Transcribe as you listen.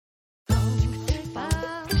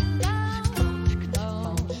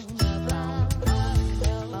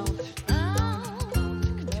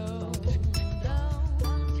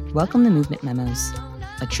Welcome to Movement Memos,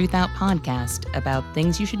 a Truth Out podcast about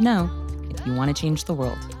things you should know if you want to change the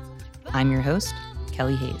world. I'm your host,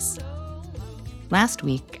 Kelly Hayes. Last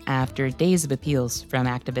week, after days of appeals from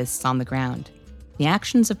activists on the ground, the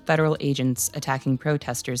actions of federal agents attacking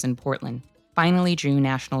protesters in Portland finally drew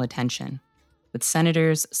national attention, with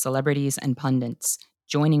senators, celebrities, and pundits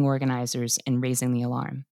joining organizers in raising the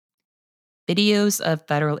alarm. Videos of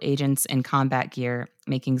federal agents in combat gear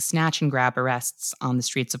making snatch and grab arrests on the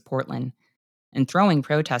streets of Portland and throwing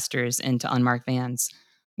protesters into unmarked vans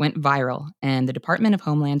went viral, and the Department of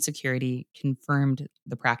Homeland Security confirmed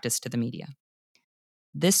the practice to the media.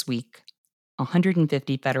 This week,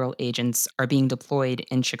 150 federal agents are being deployed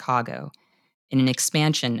in Chicago in an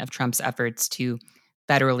expansion of Trump's efforts to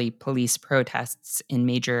federally police protests in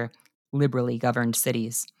major liberally governed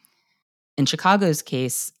cities. In Chicago's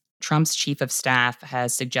case, Trump's chief of staff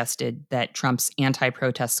has suggested that Trump's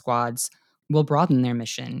anti-protest squads will broaden their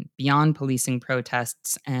mission beyond policing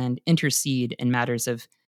protests and intercede in matters of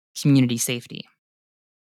community safety.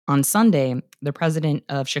 On Sunday, the president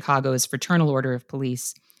of Chicago's Fraternal Order of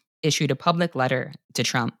Police issued a public letter to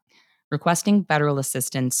Trump requesting federal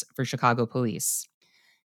assistance for Chicago police.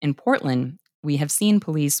 In Portland, we have seen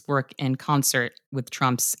police work in concert with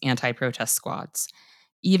Trump's anti-protest squads,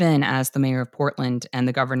 even as the mayor of Portland and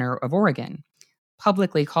the governor of Oregon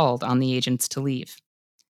publicly called on the agents to leave.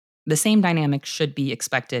 The same dynamic should be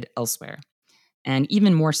expected elsewhere, and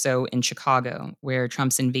even more so in Chicago, where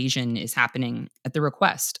Trump's invasion is happening at the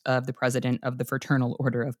request of the president of the Fraternal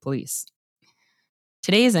Order of Police.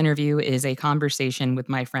 Today's interview is a conversation with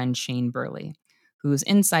my friend Shane Burley, whose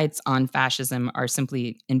insights on fascism are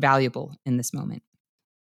simply invaluable in this moment.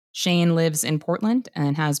 Shane lives in Portland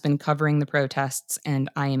and has been covering the protests, and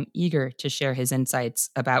I am eager to share his insights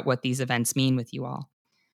about what these events mean with you all.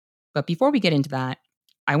 But before we get into that,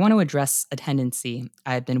 I want to address a tendency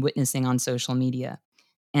I've been witnessing on social media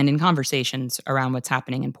and in conversations around what's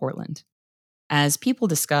happening in Portland. As people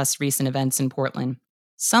discuss recent events in Portland,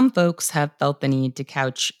 some folks have felt the need to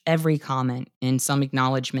couch every comment in some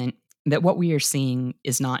acknowledgement that what we are seeing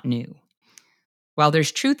is not new. While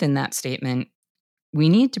there's truth in that statement, we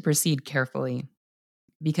need to proceed carefully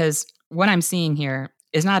because what I'm seeing here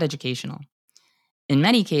is not educational. In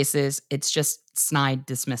many cases, it's just snide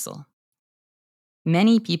dismissal.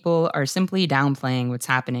 Many people are simply downplaying what's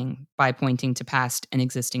happening by pointing to past and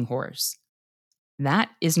existing horrors. That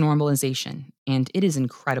is normalization, and it is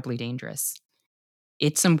incredibly dangerous.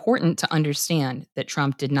 It's important to understand that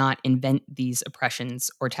Trump did not invent these oppressions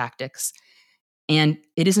or tactics. And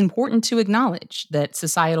it is important to acknowledge that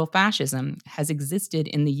societal fascism has existed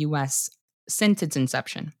in the US since its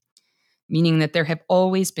inception, meaning that there have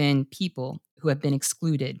always been people who have been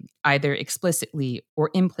excluded, either explicitly or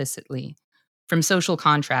implicitly, from social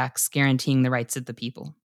contracts guaranteeing the rights of the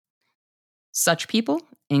people. Such people,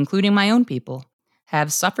 including my own people,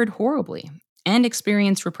 have suffered horribly and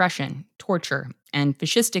experienced repression, torture, and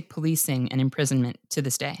fascistic policing and imprisonment to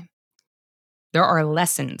this day. There are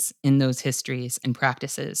lessons in those histories and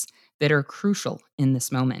practices that are crucial in this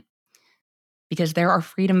moment. Because there are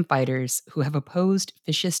freedom fighters who have opposed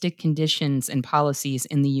fascistic conditions and policies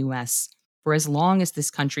in the US for as long as this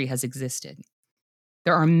country has existed.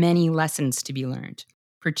 There are many lessons to be learned,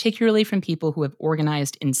 particularly from people who have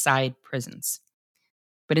organized inside prisons.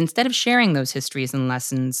 But instead of sharing those histories and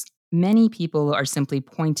lessons, many people are simply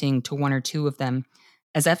pointing to one or two of them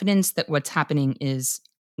as evidence that what's happening is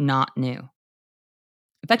not new,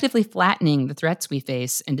 effectively flattening the threats we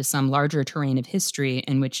face into some larger terrain of history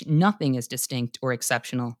in which nothing is distinct or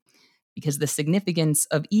exceptional, because the significance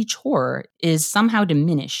of each horror is somehow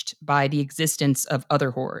diminished by the existence of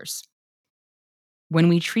other horrors. When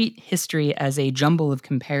we treat history as a jumble of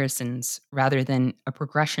comparisons rather than a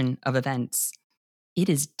progression of events, it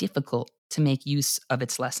is difficult to make use of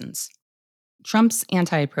its lessons. Trump's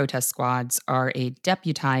anti-protest squads are a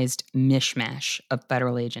deputized mishmash of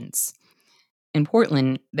federal agents. In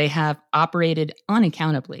Portland, they have operated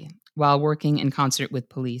unaccountably while working in concert with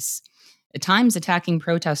police, at times attacking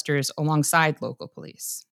protesters alongside local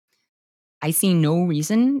police. I see no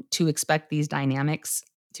reason to expect these dynamics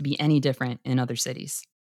to be any different in other cities.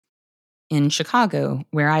 In Chicago,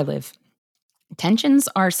 where I live, tensions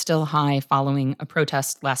are still high following a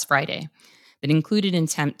protest last Friday that included an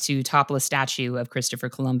attempt to topple a statue of Christopher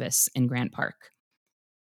Columbus in Grant Park.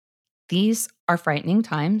 These are frightening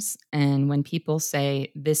times, and when people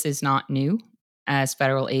say this is not new, as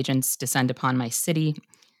federal agents descend upon my city,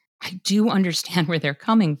 I do understand where they're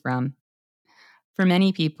coming from. For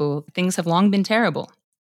many people, things have long been terrible,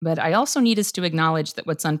 but I also need us to acknowledge that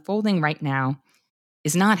what's unfolding right now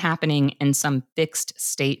is not happening in some fixed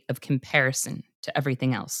state of comparison to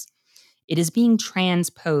everything else. It is being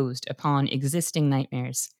transposed upon existing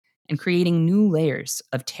nightmares and creating new layers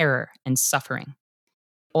of terror and suffering.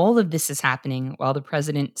 All of this is happening while the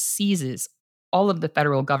president seizes all of the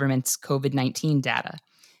federal government's COVID 19 data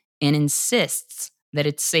and insists that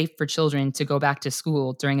it's safe for children to go back to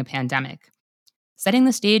school during a pandemic, setting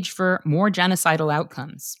the stage for more genocidal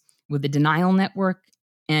outcomes with the denial network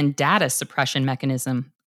and data suppression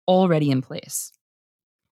mechanism already in place.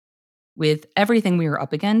 With everything we are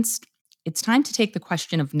up against, it's time to take the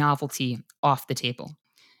question of novelty off the table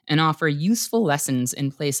and offer useful lessons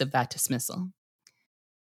in place of that dismissal.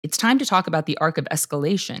 It's time to talk about the arc of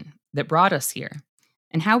escalation that brought us here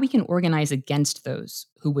and how we can organize against those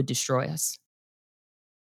who would destroy us.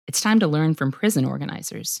 It's time to learn from prison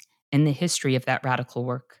organizers and the history of that radical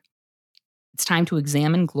work. It's time to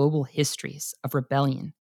examine global histories of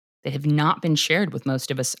rebellion that have not been shared with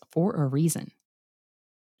most of us for a reason.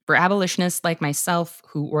 For abolitionists like myself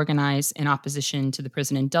who organize in opposition to the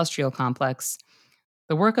prison industrial complex,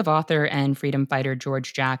 the work of author and freedom fighter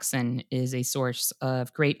George Jackson is a source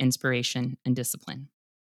of great inspiration and discipline.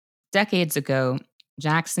 Decades ago,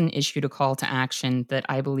 Jackson issued a call to action that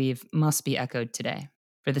I believe must be echoed today,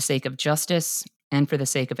 for the sake of justice and for the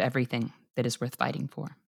sake of everything that is worth fighting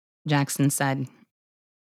for. Jackson said,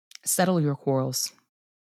 "Settle your quarrels.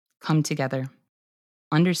 Come together.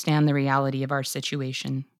 Understand the reality of our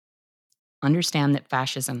situation. Understand that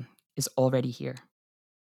fascism is already here.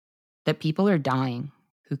 That people are dying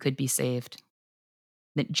who could be saved.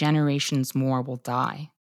 That generations more will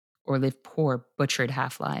die or live poor, butchered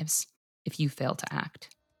half-lives if you fail to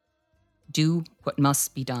act. Do what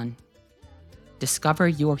must be done. Discover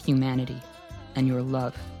your humanity and your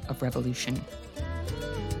love of revolution."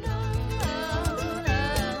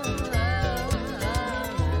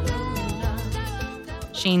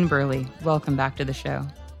 Shane Burley, welcome back to the show.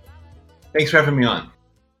 Thanks for having me on.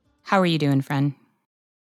 How are you doing, friend?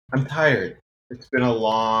 I'm tired. It's been a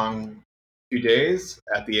long few days,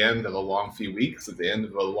 at the end of a long few weeks, at the end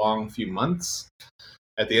of a long few months,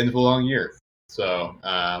 at the end of a long year. So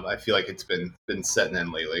I feel like it's been setting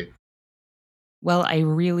in lately. Well, I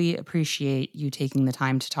really appreciate you taking the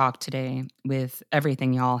time to talk today with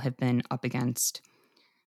everything y'all have been up against.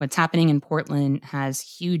 What's happening in Portland has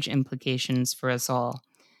huge implications for us all.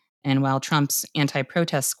 And while Trump's anti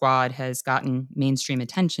protest squad has gotten mainstream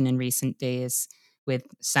attention in recent days, with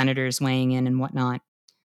senators weighing in and whatnot,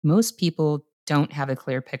 most people don't have a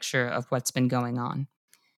clear picture of what's been going on.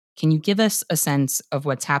 Can you give us a sense of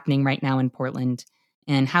what's happening right now in Portland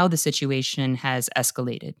and how the situation has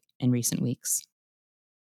escalated in recent weeks?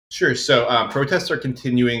 Sure. So protests are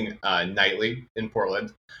continuing nightly in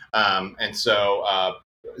Portland. And so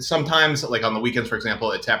sometimes, like on the weekends, for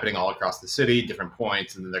example, it's happening all across the city, different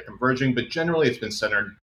points, and then they're converging. But generally, it's been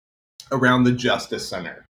centered around the Justice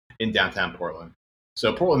Center in downtown Portland.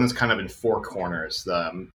 So Portland is kind of in four corners.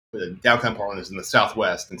 The downtown Portland is in the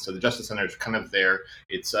southwest, and so the Justice Center is kind of there.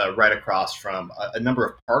 It's right across from a number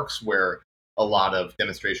of parks where a lot of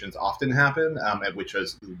demonstrations often happen, which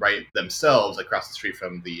is right themselves across the street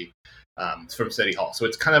from from City Hall. So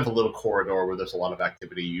it's kind of a little corridor where there's a lot of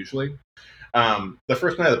activity usually. The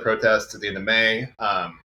first night of the protests at the end of May,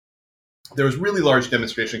 there was really large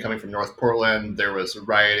demonstration coming from North Portland. There was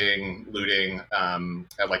rioting, looting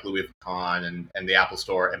at like Louis Vuitton and the Apple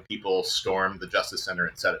Store, and people stormed the Justice Center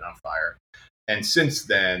and set it on fire. And since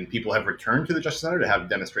then, people have returned to the Justice Center to have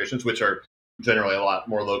demonstrations, which are generally a lot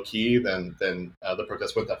more low key than the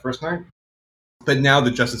protests went that first night. But now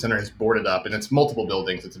the Justice Center has boarded up, and it's multiple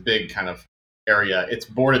buildings. It's a big kind of area. It's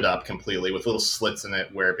boarded up completely with little slits in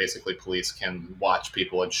it where basically police can watch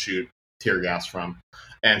people and shoot tear gas from.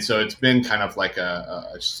 And so it's been kind of like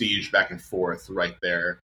a siege back and forth right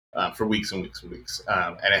there for weeks and weeks and weeks.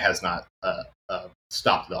 And it has not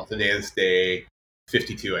stopped at all. Today is day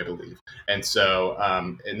 52, I believe. And so,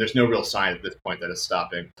 and there's no real sign at this point that it's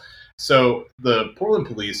stopping. So the Portland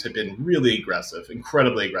police have been really aggressive,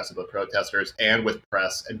 incredibly aggressive with protesters and with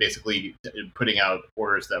press, and basically putting out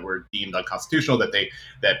orders that were deemed unconstitutional,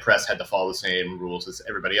 that press had to follow the same rules as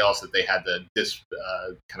everybody else, that they had to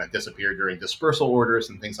kind of disappear during dispersal orders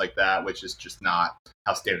and things like that, which is just not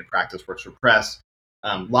how standard practice works for press.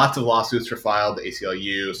 Lots of lawsuits were filed, the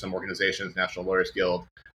ACLU, some organizations, National Lawyers Guild,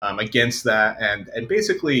 against that, and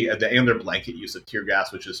basically and their blanket use of tear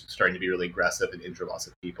gas, which is starting to be really aggressive and injure lots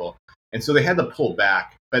of people. And so they had to pull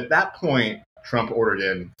back. But at that point, Trump ordered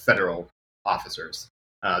in federal officers.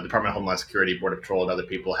 Department of Homeland Security, Border Patrol, and other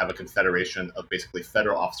people have a confederation of basically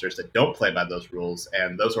federal officers that don't play by those rules,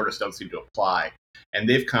 and those orders don't seem to apply. And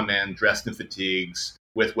they've come in dressed in fatigues,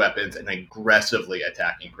 with weapons and aggressively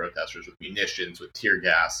attacking protesters with munitions, with tear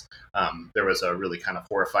gas. There was a really kind of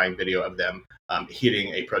horrifying video of them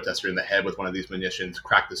hitting a protester in the head with one of these munitions,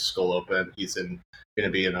 cracked his skull open. He's going to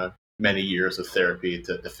be in many years of therapy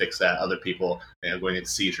to fix that. Other people going into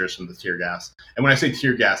seizures from the tear gas. And when I say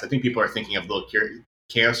tear gas, I think people are thinking of little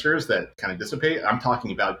canisters that kind of dissipate. I'm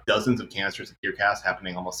talking about dozens of canisters of tear gas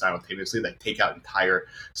happening almost simultaneously that take out entire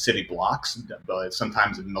city blocks, but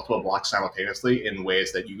sometimes multiple blocks simultaneously in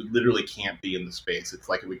ways that you literally can't be in the space. It's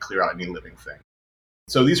like it would clear out any living thing.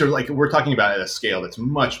 So these are we're talking about at a scale that's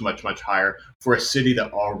much, much, much higher for a city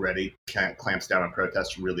that already clamps down on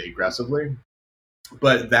protests really aggressively.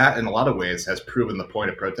 But that, in a lot of ways, has proven the point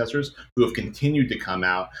of protesters who have continued to come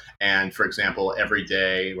out. And, for example, every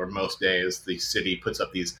day or most days, the city puts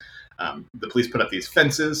up the police put up these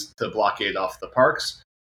fences to blockade off the parks.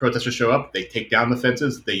 Protesters show up, they take down the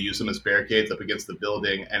fences, they use them as barricades up against the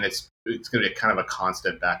building, and it's going to be kind of a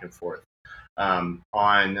constant back and forth.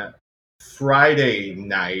 On Friday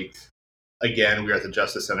night, again, we were at the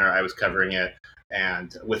Justice Center. I was covering it.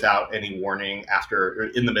 And without any warning,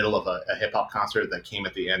 in the middle of a hip hop concert that came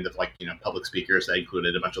at the end of public speakers that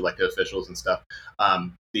included a bunch of elected officials and stuff,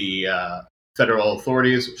 the federal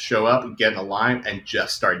authorities show up, get in a line, and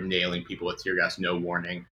just start nailing people with tear gas, no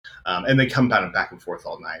warning. And they come back and forth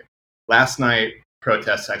all night. Last night,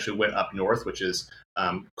 protests actually went up north, which is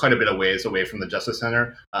quite a bit of ways away from the Justice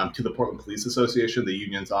Center, to the Portland Police Association, the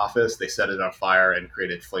union's office. They set it on fire and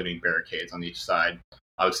created flaming barricades on each side.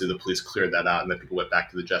 Obviously, the police cleared that out, and then people went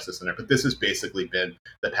back to the Justice Center. But this has basically been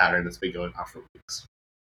the pattern that's been going on for weeks.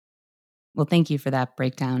 Well, thank you for that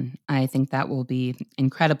breakdown. I think that will be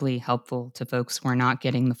incredibly helpful to folks who are not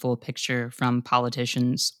getting the full picture from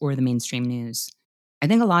politicians or the mainstream news. I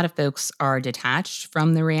think a lot of folks are detached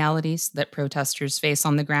from the realities that protesters face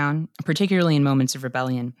on the ground, particularly in moments of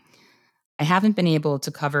rebellion. I haven't been able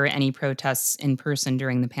to cover any protests in person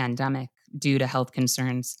during the pandemic due to health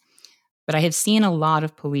concerns, but I have seen a lot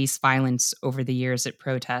of police violence over the years at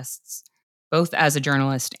protests, both as a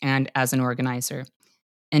journalist and as an organizer.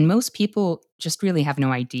 And most people just really have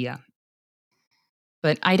no idea.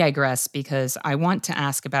 But I digress because I want to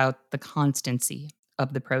ask about the constancy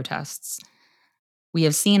of the protests. We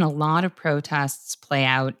have seen a lot of protests play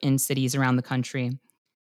out in cities around the country.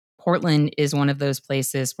 Portland is one of those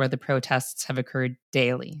places where the protests have occurred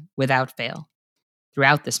daily, without fail,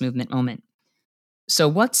 throughout this movement moment. So,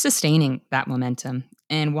 what's sustaining that momentum?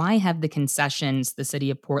 And why have the concessions the city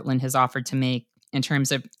of Portland has offered to make in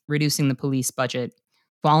terms of reducing the police budget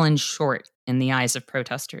fallen short in the eyes of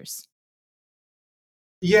protesters?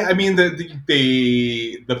 Yeah, I mean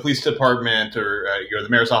the police department or the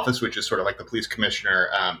mayor's office, which is sort of like the police commissioner,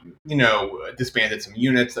 disbanded some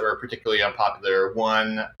units that were particularly unpopular.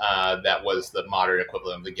 One that was the modern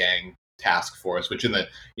equivalent of the gang task force, which in the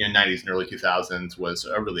 90s and early 2000s was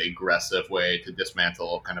a really aggressive way to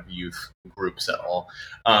dismantle kind of youth groups at all.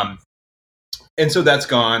 And so that's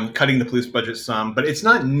gone, cutting the police budget some, but it's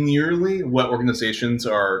not nearly what organizations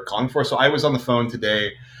are calling for. So I was on the phone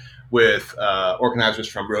today with organizers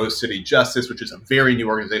from Rose City Justice, which is a very new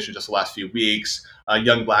organization just the last few weeks,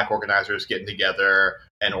 young Black organizers getting together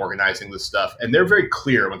and organizing this stuff. And they're very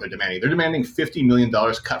clear what they're demanding. They're demanding $50 million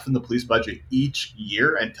cut from the police budget each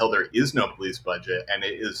year until there is no police budget. And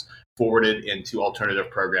it is forwarded into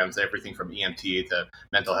alternative programs, everything from EMT to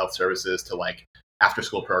mental health services to after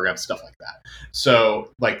school programs, stuff like that.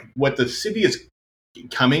 So what the city is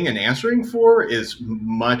coming and answering for is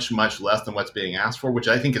much, much less than what's being asked for, which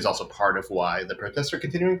I think is also part of why the protests are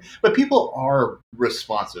continuing. But people are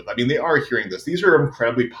responsive. I mean, they are hearing this. These are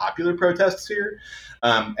incredibly popular protests here.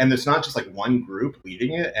 And it's not just one group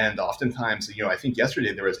leading it. And oftentimes, I think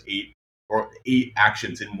yesterday there was eight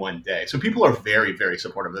actions in one day. So people are very, very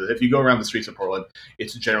supportive of it. If you go around the streets of Portland,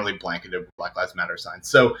 it's generally blanketed with Black Lives Matter signs.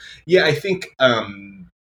 So yeah, I think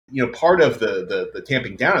part of the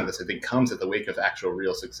tamping down on this, I think, comes at the wake of actual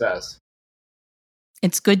real success.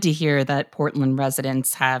 It's good to hear that Portland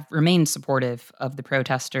residents have remained supportive of the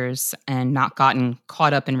protesters and not gotten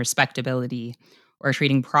caught up in respectability or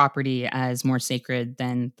treating property as more sacred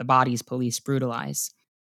than the bodies police brutalize.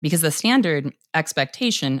 Because the standard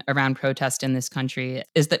expectation around protest in this country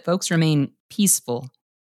is that folks remain peaceful.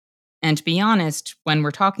 And to be honest, when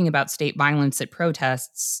we're talking about state violence at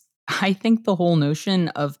protests, I think the whole notion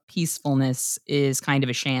of peacefulness is kind of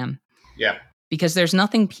a sham. Yeah. Because there's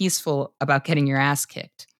nothing peaceful about getting your ass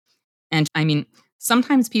kicked. And I mean,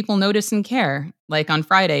 sometimes people notice and care. Like on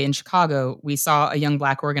Friday in Chicago, we saw a young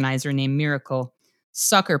Black organizer named Miracle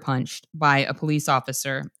sucker punched by a police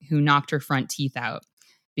officer who knocked her front teeth out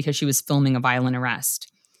because she was filming a violent arrest.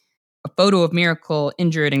 A photo of Miracle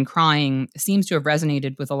injured and crying seems to have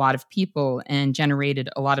resonated with a lot of people and generated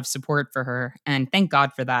a lot of support for her, and thank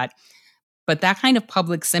God for that. But that kind of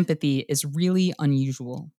public sympathy is really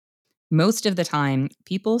unusual. Most of the time,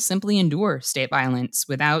 people simply endure state violence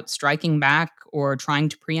without striking back or trying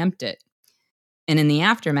to preempt it. And in the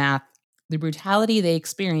aftermath, the brutality they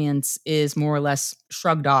experience is more or less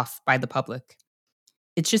shrugged off by the public.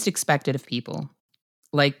 It's just expected of people.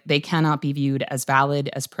 Like, they cannot be viewed as valid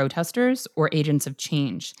as protesters or agents of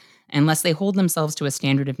change unless they hold themselves to a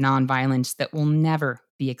standard of nonviolence that will never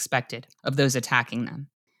be expected of those attacking them.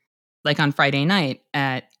 Like on Friday night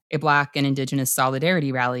at a Black and Indigenous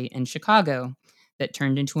solidarity rally in Chicago that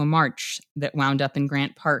turned into a march that wound up in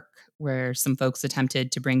Grant Park, where some folks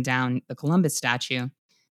attempted to bring down the Columbus statue.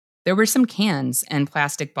 There were some cans and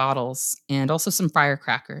plastic bottles and also some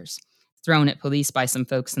firecrackers thrown at police by some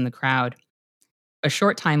folks in the crowd. A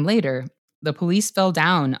short time later, the police fell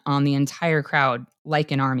down on the entire crowd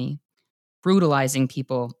like an army, brutalizing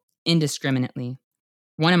people indiscriminately.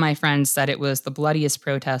 One of my friends said it was the bloodiest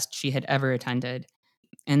protest she had ever attended,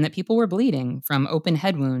 and that people were bleeding from open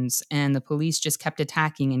head wounds, and the police just kept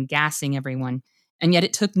attacking and gassing everyone. And yet,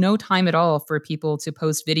 it took no time at all for people to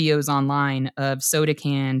post videos online of soda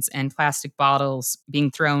cans and plastic bottles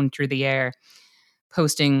being thrown through the air,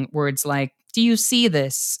 posting words like, "Do you see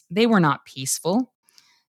this? They were not peaceful."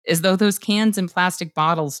 As though those cans and plastic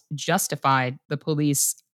bottles justified the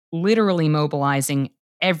police literally mobilizing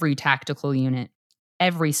every tactical unit,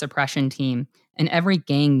 every suppression team, and every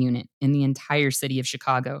gang unit in the entire city of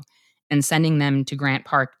Chicago and sending them to Grant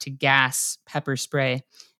Park to gas, pepper spray,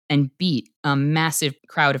 and beat a massive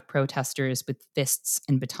crowd of protesters with fists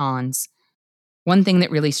and batons. One thing that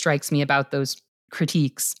really strikes me about those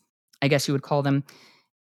critiques, I guess you would call them,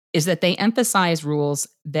 is that they emphasize rules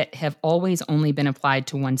that have always only been applied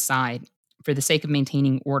to one side for the sake of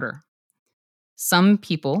maintaining order. Some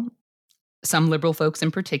people, some liberal folks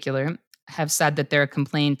in particular, have said that their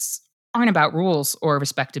complaints aren't about rules or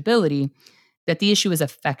respectability, that the issue is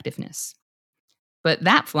effectiveness. But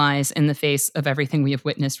that flies in the face of everything we have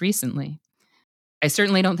witnessed recently. I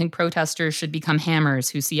certainly don't think protesters should become hammers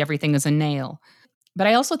who see everything as a nail. But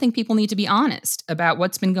I also think people need to be honest about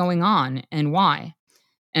what's been going on and why,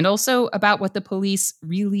 and also about what the police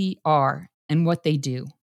really are and what they do.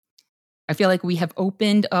 I feel like we have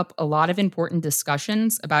opened up a lot of important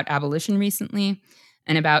discussions about abolition recently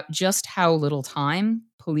and about just how little time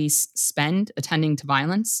police spend attending to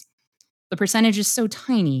violence. The percentage is so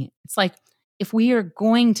tiny. It's like, if we are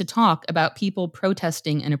going to talk about people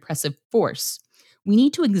protesting an oppressive force, we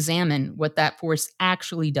need to examine what that force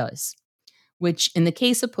actually does, which in the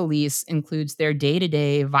case of police includes their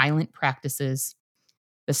day-to-day violent practices,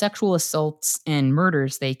 the sexual assaults and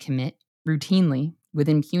murders they commit routinely with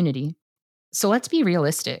impunity. So let's be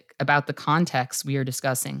realistic about the context we are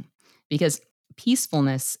discussing, because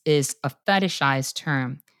peacefulness is a fetishized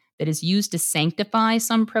term that is used to sanctify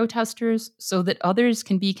some protesters so that others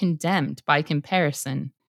can be condemned by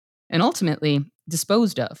comparison and ultimately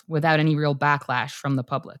disposed of without any real backlash from the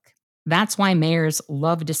public. That's why mayors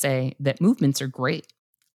love to say that movements are great.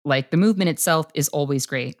 Like, the movement itself is always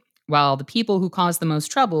great, while the people who cause the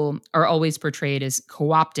most trouble are always portrayed as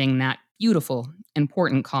co-opting that beautiful,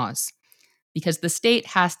 important cause. Because the state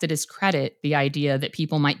has to discredit the idea that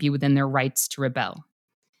people might be within their rights to rebel.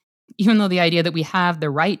 Even though the idea that we have the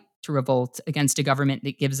right to revolt against a government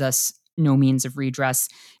that gives us no means of redress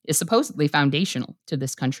is supposedly foundational to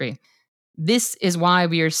this country. This is why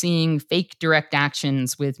we are seeing fake direct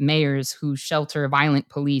actions with mayors who shelter violent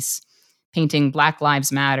police, painting Black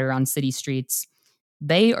Lives Matter on city streets.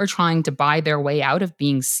 They are trying to buy their way out of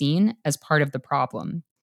being seen as part of the problem.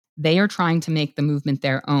 They are trying to make the movement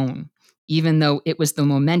their own, even though it was the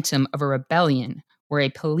momentum of a rebellion where a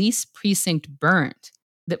police precinct burned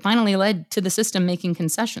that finally led to the system making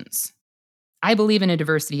concessions. I believe in a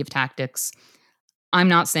diversity of tactics. I'm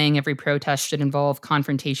not saying every protest should involve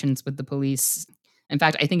confrontations with the police. In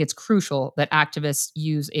fact, I think it's crucial that activists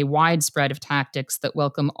use a wide spread of tactics that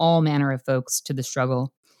welcome all manner of folks to the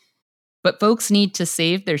struggle. But folks need to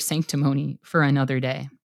save their sanctimony for another day.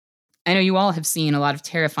 I know you all have seen a lot of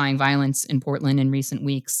terrifying violence in Portland in recent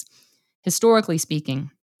weeks. Historically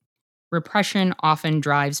speaking, repression often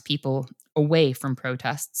drives people away from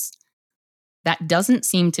protests. That doesn't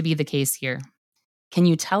seem to be the case here. Can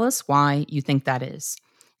you tell us why you think that is,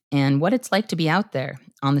 and what it's like to be out there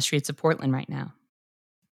on the streets of Portland right now?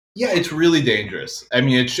 Yeah, it's really dangerous. I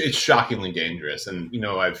mean, it's shockingly dangerous. And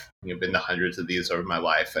I've been to hundreds of these over my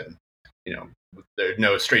life, and There's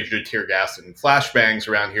no stranger to tear gas and flashbangs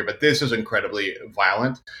around here, but this is incredibly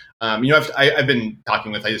violent. I've been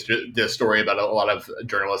talking with, I just did a story about a lot of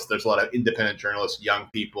journalists. There's a lot of independent journalists, young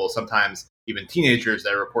people, sometimes even teenagers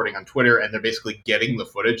that are reporting on Twitter, and they're basically getting the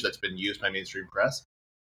footage that's been used by mainstream press.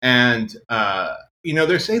 And,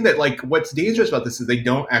 they're saying that like what's dangerous about this is they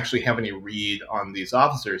don't actually have any read on these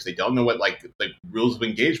officers. They don't know what like rules of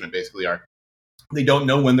engagement basically are. They don't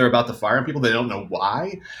know when they're about to fire on people. They don't know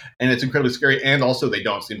why, and it's incredibly scary. And also, they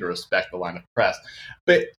don't seem to respect the line of press.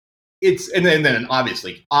 But and then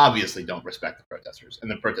obviously don't respect the protesters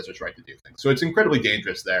and the protesters' right to do things. So it's incredibly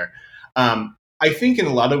dangerous there. I think in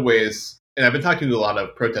a lot of ways, and I've been talking to a lot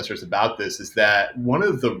of protesters about this, is that one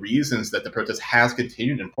of the reasons that the protest has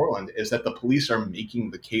continued in Portland is that the police are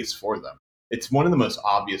making the case for them. It's one of the most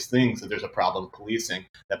obvious things that there's a problem policing,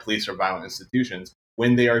 that police are violent institutions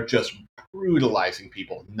when they are just brutalizing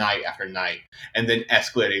people night after night and then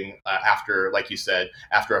escalating after, like you said,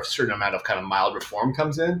 after a certain amount of kind of mild reform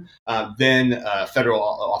comes in, then federal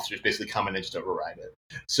officers basically come in and just override it.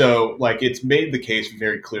 So like it's made the case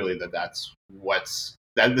very clearly that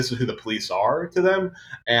this is who the police are to them.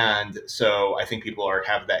 And so I think people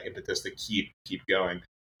have that impetus to keep going.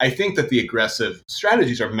 I think that the aggressive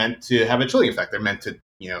strategies are meant to have a chilling effect. They're meant to,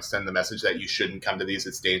 send the message that you shouldn't come to these.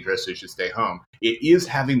 It's dangerous. You should stay home. It is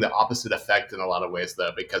having the opposite effect in a lot of ways,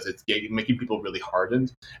 though, because it's making people really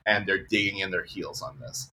hardened and they're digging in their heels on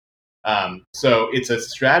this. So it's a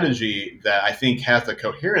strategy that I think has a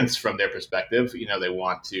coherence from their perspective. They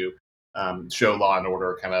want to show law and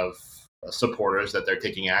order kind of supporters that they're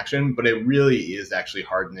taking action, but it really is actually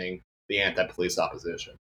hardening the anti-police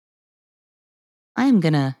opposition. I'm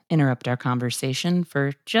going to interrupt our conversation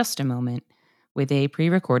for just a moment with a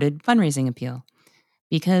pre-recorded fundraising appeal,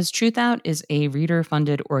 because Truth Out is a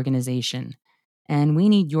reader-funded organization, and we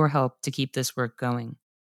need your help to keep this work going.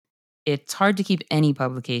 It's hard to keep any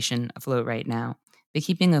publication afloat right now, but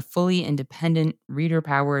keeping a fully independent,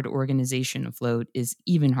 reader-powered organization afloat is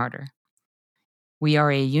even harder. We are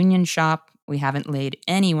a union shop. We haven't laid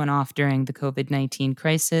anyone off during the COVID-19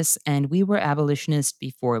 crisis, and we were abolitionists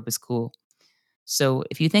before it was cool. So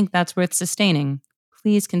if you think that's worth sustaining,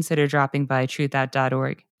 please consider dropping by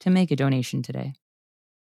truthout.org to make a donation today.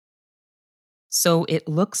 So it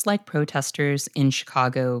looks like protesters in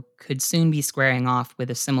Chicago could soon be squaring off with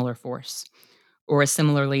a similar force, or a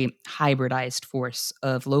similarly hybridized force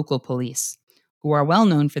of local police, who are well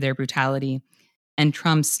known for their brutality, and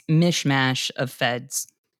Trump's mishmash of feds,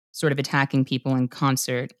 sort of attacking people in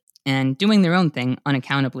concert and doing their own thing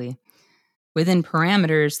unaccountably, within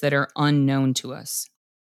parameters that are unknown to us,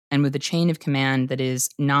 and with a chain of command that is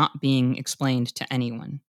not being explained to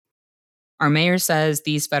anyone. Our mayor says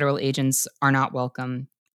these federal agents are not welcome,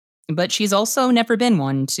 but she's also never been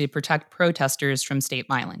one to protect protesters from state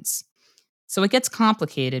violence. So it gets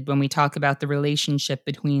complicated when we talk about the relationship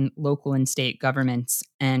between local and state governments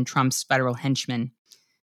and Trump's federal henchmen.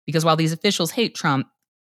 Because while these officials hate Trump,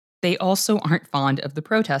 they also aren't fond of the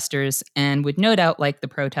protesters and would no doubt like the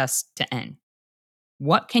protests to end.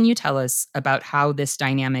 What can you tell us about how this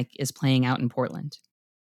dynamic is playing out in Portland?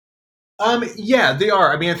 Yeah, they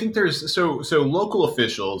are. I mean, I think there's so local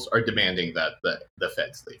officials are demanding that the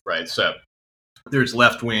feds leave, right? So there's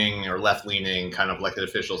left wing or left leaning kind of elected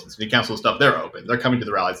officials and city council stuff. They're open. They're coming to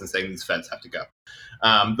the rallies and saying these feds have to go.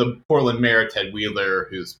 The Portland mayor, Ted Wheeler,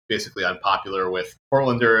 who's basically unpopular with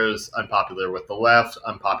Portlanders, unpopular with the left,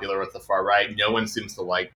 unpopular with the far right. No one seems to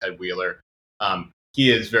like Ted Wheeler. He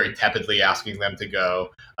is very tepidly asking them to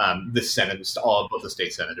go. The Senate, both the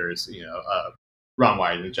state senators, Ron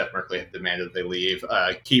Wyden and Jeff Merkley have demanded that they leave.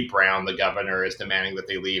 Keith Brown, the governor, is demanding that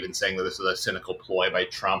they leave and saying that this is a cynical ploy by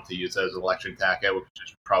Trump to use it as an election tactic, which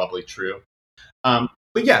is probably true.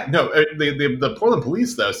 But yeah, no, the Portland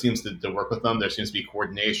police, though, seems to work with them. There seems to be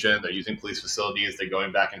coordination. They're using police facilities. They're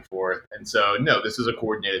going back and forth. And so, no, this is a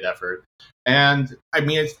coordinated effort. And I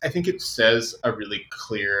mean, I think it says a really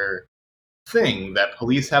clear thing that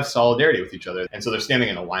police have solidarity with each other. And so they're standing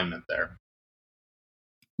in alignment there.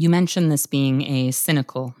 You mentioned this being a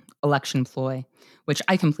cynical election ploy, which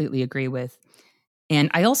I completely agree with. And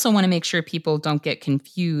I also want to make sure people don't get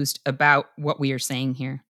confused about what we are saying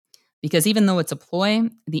here. Because even though it's a ploy,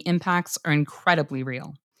 the impacts are incredibly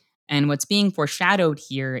real. And what's being foreshadowed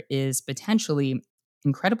here is potentially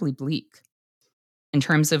incredibly bleak in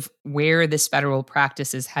terms of where this federal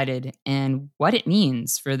practice is headed and what it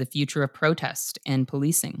means for the future of protest and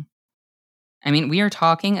policing. I mean, we are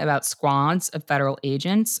talking about squads of federal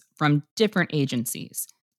agents from different agencies,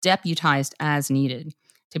 deputized as needed,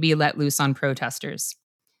 to be let loose on protesters.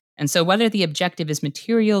 And so, whether the objective is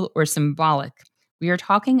material or symbolic, we are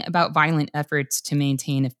talking about violent efforts to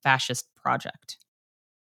maintain a fascist project?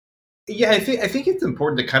 Yeah, I think it's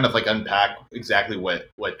important to kind of like unpack exactly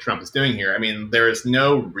what Trump is doing here. I mean, there is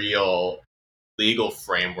no real legal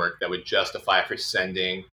framework that would justify for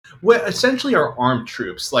sending what essentially are armed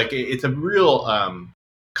troops. Like it's a real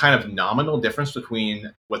kind of nominal difference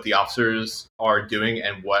between what the officers are doing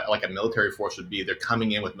and what like a military force would be. They're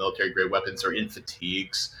coming in with military grade weapons. They're in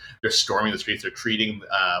fatigues. They're storming the streets. They're treating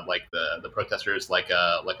like the protesters like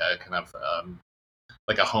a kind of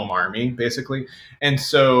like a home army, basically. And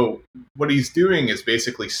so what he's doing is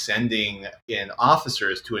basically sending in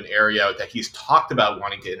officers to an area that he's talked about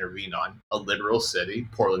wanting to intervene on, a liberal city,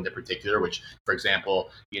 Portland in particular, which, for example,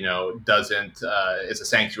 doesn't is a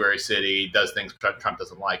sanctuary city, does things Trump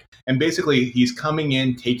doesn't like, and basically he's coming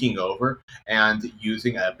in, taking over, and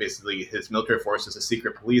using basically his military force as a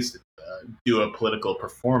secret police to do a political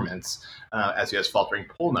performance as he has faltering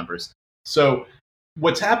poll numbers. So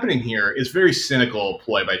what's happening here is very cynical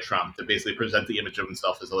ploy by Trump to basically present the image of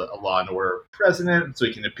himself as a law and order president so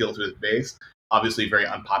he can appeal to his base. Obviously, very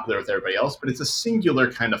unpopular with everybody else, but it's a singular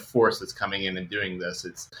kind of force that's coming in and doing this.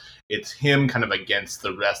 It's him kind of against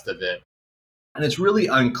the rest of it. And it's really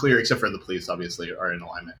unclear, except for the police, obviously, are in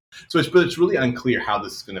alignment. But it's really unclear how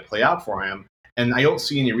this is going to play out for him. And I don't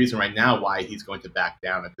see any reason right now why he's going to back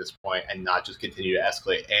down at this point and not just continue to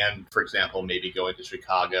escalate. And, for example, maybe go into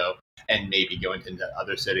Chicago and maybe go into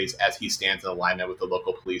other cities as he stands in alignment with the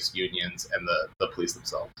local police unions and the police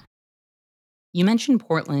themselves. You mentioned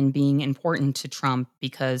Portland being important to Trump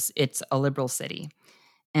because it's a liberal city.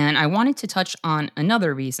 And I wanted to touch on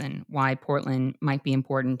another reason why Portland might be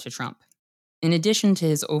important to Trump. In addition to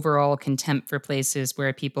his overall contempt for places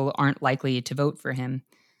where people aren't likely to vote for him,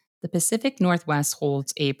 the Pacific Northwest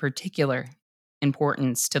holds a particular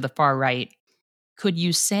importance to the far right. Could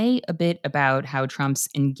you say a bit about how Trump's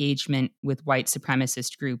engagement with white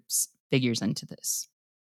supremacist groups figures into this?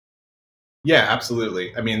 Yeah,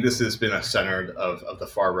 absolutely. I mean, this has been a center of the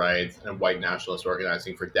far right and white nationalist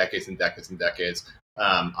organizing for decades and decades and decades.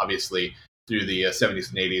 Obviously, through the 70s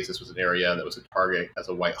and 80s, this was an area that was a target as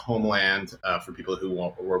a white homeland for people who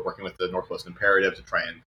were working with the Northwest Imperative to try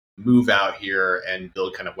and move out here and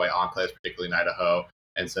build kind of white enclaves, particularly in Idaho.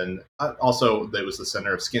 And then also, there was the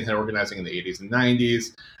center of skinhead organizing in the 80s and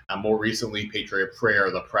 90s. More recently, Patriot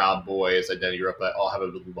Prayer, the Proud Boys, Identity Europa all have a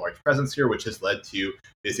really large presence here, which has led to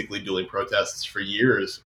basically dueling protests for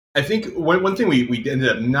years. I think one thing we ended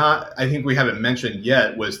up not, I think we haven't mentioned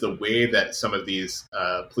yet, was the way that some of these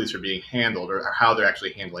police are being handled or how they're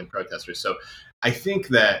actually handling protesters. So I think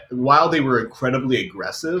that while they were incredibly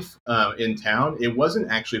aggressive in town, it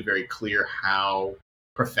wasn't actually very clear how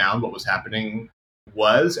profound what was happening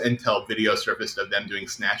was until video surfaced of them doing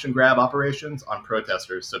snatch and grab operations on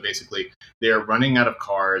protesters. So basically, they're running out of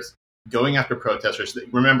cars, going after protesters.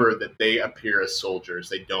 Remember that they appear as soldiers,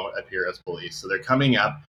 they don't appear as police. So they're coming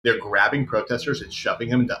up, they're grabbing protesters and shoving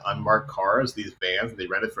them into unmarked cars, these vans they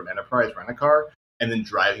rented from Enterprise Rent a Car, and then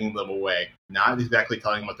driving them away. Not exactly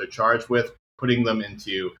telling them what they're charged with, putting them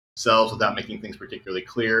into cells without making things particularly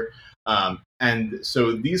clear. And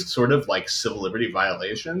so these sort of like civil liberty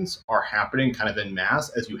violations are happening kind of in mass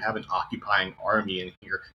as you have an occupying army in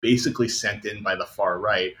here, basically sent in by the far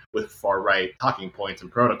right with far right talking points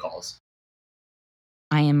and protocols.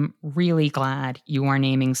 I am really glad you are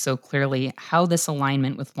naming so clearly how this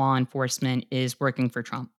alignment with law enforcement is working for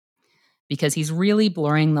Trump, because he's really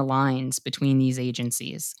blurring the lines between these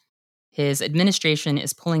agencies. His administration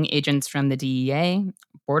is pulling agents from the DEA,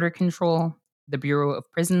 Border Control, the Bureau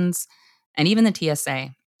of Prisons, and even the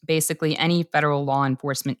TSA, basically any federal law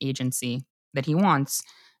enforcement agency that he wants,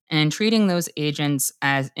 and treating those agents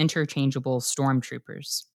as interchangeable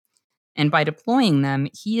stormtroopers. And by deploying them,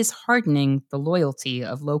 he is hardening the loyalty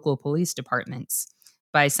of local police departments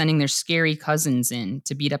by sending their scary cousins in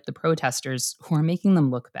to beat up the protesters who are making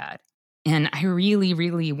them look bad. And I really,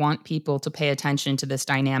 really want people to pay attention to this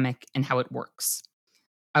dynamic and how it works.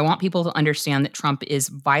 I want people to understand that Trump is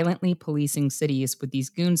violently policing cities with these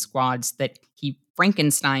goon squads that he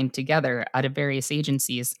Frankensteined together out of various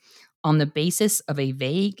agencies on the basis of a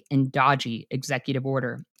vague and dodgy executive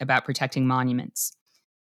order about protecting monuments.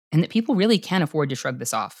 And that people really can't afford to shrug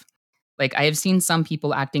this off. Like, I have seen some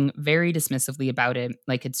people acting very dismissively about it,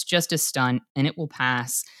 like it's just a stunt and it will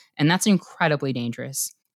pass. And that's incredibly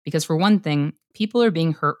dangerous. Because, for one thing, people are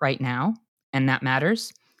being hurt right now, and that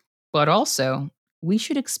matters. But also, we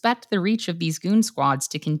should expect the reach of these goon squads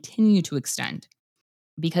to continue to extend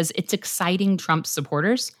because it's exciting Trump's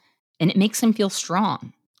supporters and it makes him feel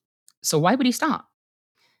strong. So, why would he stop?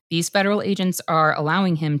 These federal agents are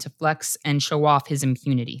allowing him to flex and show off his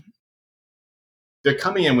impunity. they're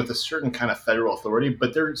coming in with a certain kind of federal authority,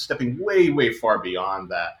 but they're stepping way, way far beyond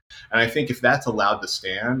that. And I think if that's allowed to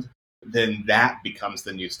stand, then that becomes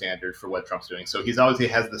the new standard for what Trump's doing. So he's obviously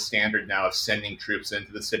has the standard now of sending troops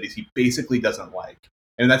into the cities he basically doesn't like.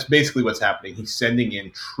 And that's basically what's happening. He's sending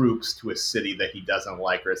in troops to a city that he doesn't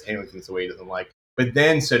like or is handling things the way he doesn't like, but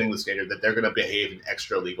then setting the standard that they're going to behave in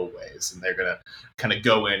extra legal ways and they're going to kind of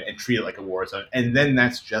go in and treat it like a war zone. And then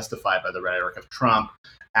that's justified by the rhetoric of Trump,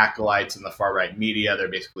 acolytes in the far right media. They're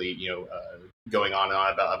basically, going on and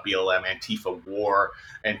on about a BLM Antifa war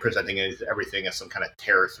and presenting everything as some kind of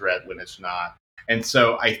terror threat when it's not. And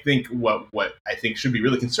so I think what I think should be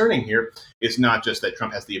really concerning here is not just that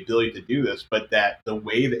Trump has the ability to do this, but that the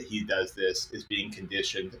way that he does this is being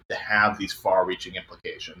conditioned to have these far-reaching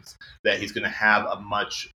implications, that he's going to have a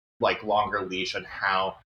much longer leash on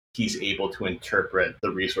how he's able to interpret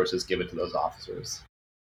the resources given to those officers.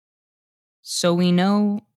 So we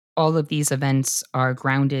know all of these events are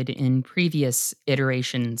grounded in previous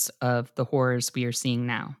iterations of the horrors we are seeing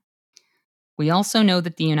now. We also know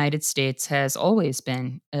that the United States has always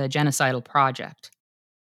been a genocidal project,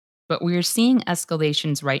 but we are seeing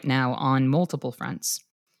escalations right now on multiple fronts.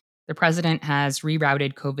 The president has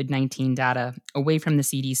rerouted COVID-19 data away from the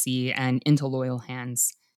CDC and into loyal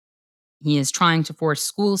hands. He is trying to force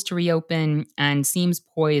schools to reopen and seems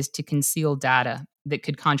poised to conceal data that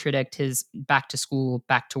could contradict his back to school,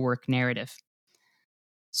 back to work narrative.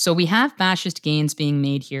 So we have fascist gains being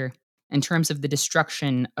made here in terms of the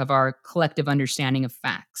destruction of our collective understanding of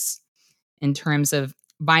facts, in terms of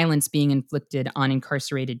violence being inflicted on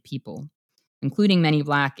incarcerated people, including many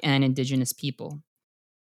Black and Indigenous people,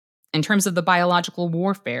 in terms of the biological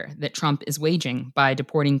warfare that Trump is waging by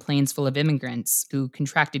deporting planes full of immigrants who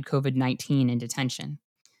contracted COVID-19 in detention.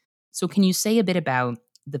 So, can you say a bit about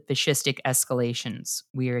the fascistic escalations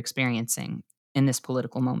we are experiencing in this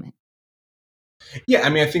political moment? Yeah, I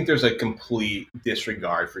mean, I think there's a complete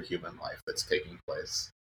disregard for human life that's taking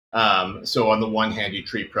place. So on the one hand, you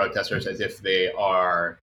treat protesters as if they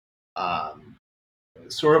are um,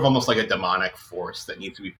 sort of almost like a demonic force that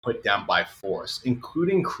needs to be put down by force,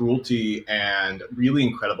 including cruelty and really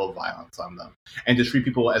incredible violence on them, and to treat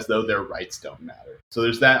people as though their rights don't matter. So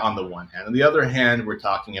there's that on the one hand. On the other hand, we're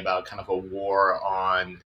talking about kind of a war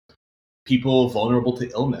on people vulnerable to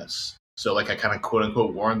illness. So, like a kind of quote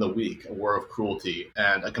unquote war on the weak, a war of cruelty,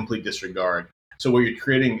 and a complete disregard. So, what you're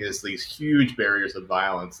creating is these huge barriers of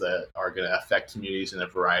violence that are going to affect communities in a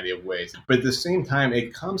variety of ways. But at the same time,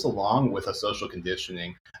 it comes along with a social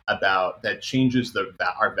conditioning about that changes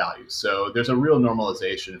our values. So, there's a real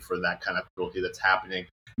normalization for that kind of cruelty that's happening,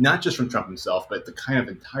 not just from Trump himself, but the kind of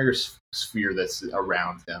entire sphere that's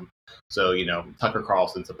around him. So, Tucker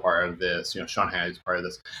Carlson's a part of this, Sean Hannity's part of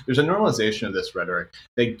this. There's a normalization of this rhetoric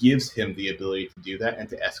that gives him the ability to do that and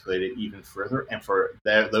to escalate it even further and for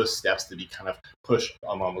those steps to be kind of pushed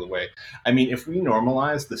along the way. I mean, if we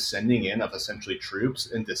normalize the sending in of essentially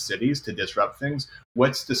troops into cities to disrupt things,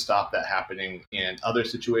 what's to stop that happening in other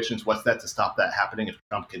situations? What's that to stop that happening if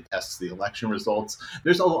Trump contests the election results?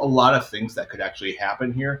 There's a lot of things that could actually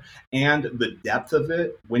happen here. And the depth of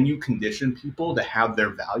it, when you condition people to have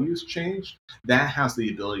their values changed, that has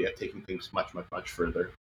the ability of taking things much, much, much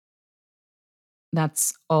further.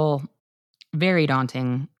 That's all very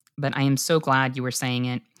daunting, but I am so glad you were saying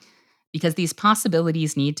it because these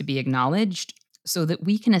possibilities need to be acknowledged so that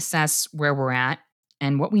we can assess where we're at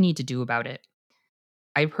and what we need to do about it.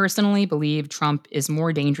 I personally believe Trump is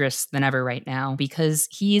more dangerous than ever right now because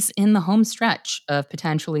he's in the home stretch of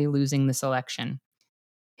potentially losing this election.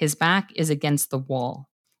 His back is against the wall,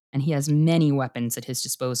 and he has many weapons at his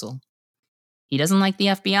disposal. He doesn't like the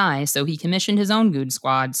FBI, so he commissioned his own goon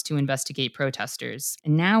squads to investigate protesters,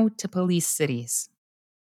 and now to police cities.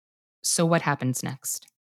 So, what happens next?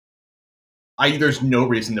 There's no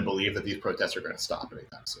reason to believe that these protests are going to stop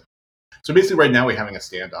anytime soon. So basically, right now we're having a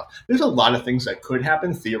standoff. There's a lot of things that could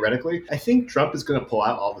happen theoretically. I think Trump is going to pull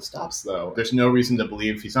out all the stops, though. There's no reason to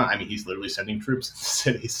believe he's not. I mean, he's literally sending troops into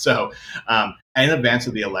cities. So, in advance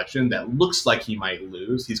of the election, that looks like he might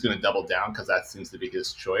lose. He's going to double down because that seems to be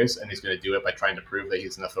his choice, and he's going to do it by trying to prove that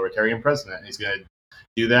he's an authoritarian president. And he's going to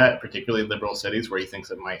do that, particularly in liberal cities where he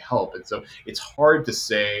thinks it might help. And so it's hard to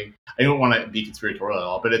say. I don't want to be conspiratorial at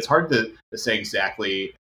all, but it's hard to say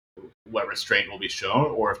exactly what restraint will be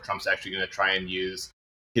shown, or if Trump's actually going to try and use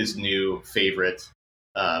his new favorite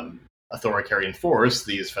authoritarian force,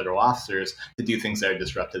 these federal officers, to do things that are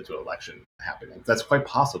disruptive to election happening. That's quite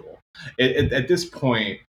possible. At this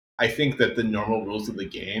point, I think that the normal rules of the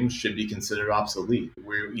game should be considered obsolete.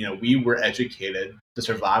 We were educated to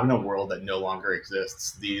survive in a world that no longer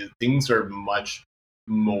exists. These things are much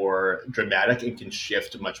more dramatic and can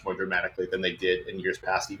shift much more dramatically than they did in years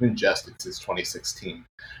past, even just since 2016.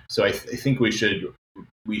 So I think people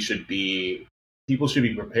should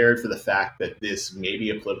be prepared for the fact that this may be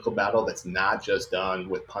a political battle that's not just done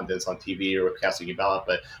with pundits on TV or with casting a ballot,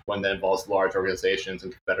 but one that involves large organizations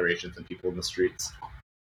and confederations and people in the streets.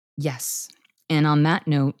 Yes. And on that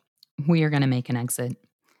note, we are going to make an exit.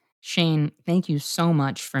 Shane, thank you so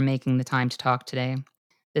much for making the time to talk today.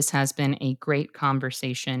 This has been a great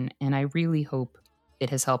conversation, and I really hope it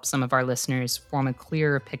has helped some of our listeners form a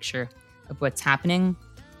clearer picture of what's happening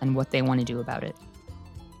and what they want to do about it.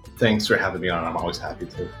 Thanks for having me on. I'm always happy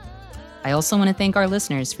to. I also want to thank our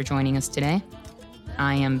listeners for joining us today.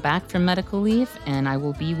 I am back from medical leave, and I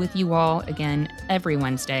will be with you all again every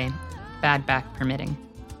Wednesday, bad back permitting.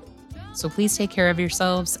 So please take care of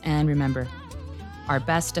yourselves, and remember, our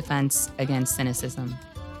best defense against cynicism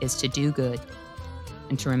is to do good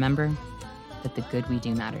and to remember that the good we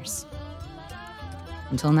do matters.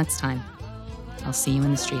 Until next time, I'll see you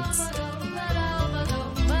in the streets.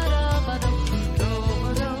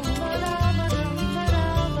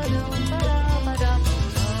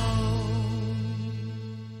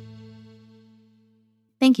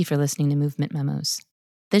 Thank you for listening to Movement Memos.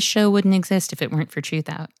 This show wouldn't exist if it weren't for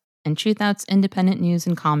Truthout, and Truthout's independent news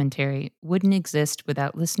and commentary wouldn't exist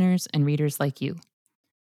without listeners and readers like you.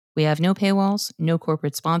 We have no paywalls, no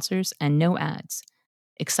corporate sponsors, and no ads,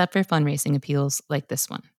 except for fundraising appeals like this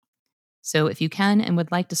one. So if you can and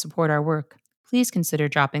would like to support our work, please consider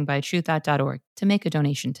dropping by truthout.org to make a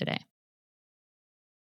donation today.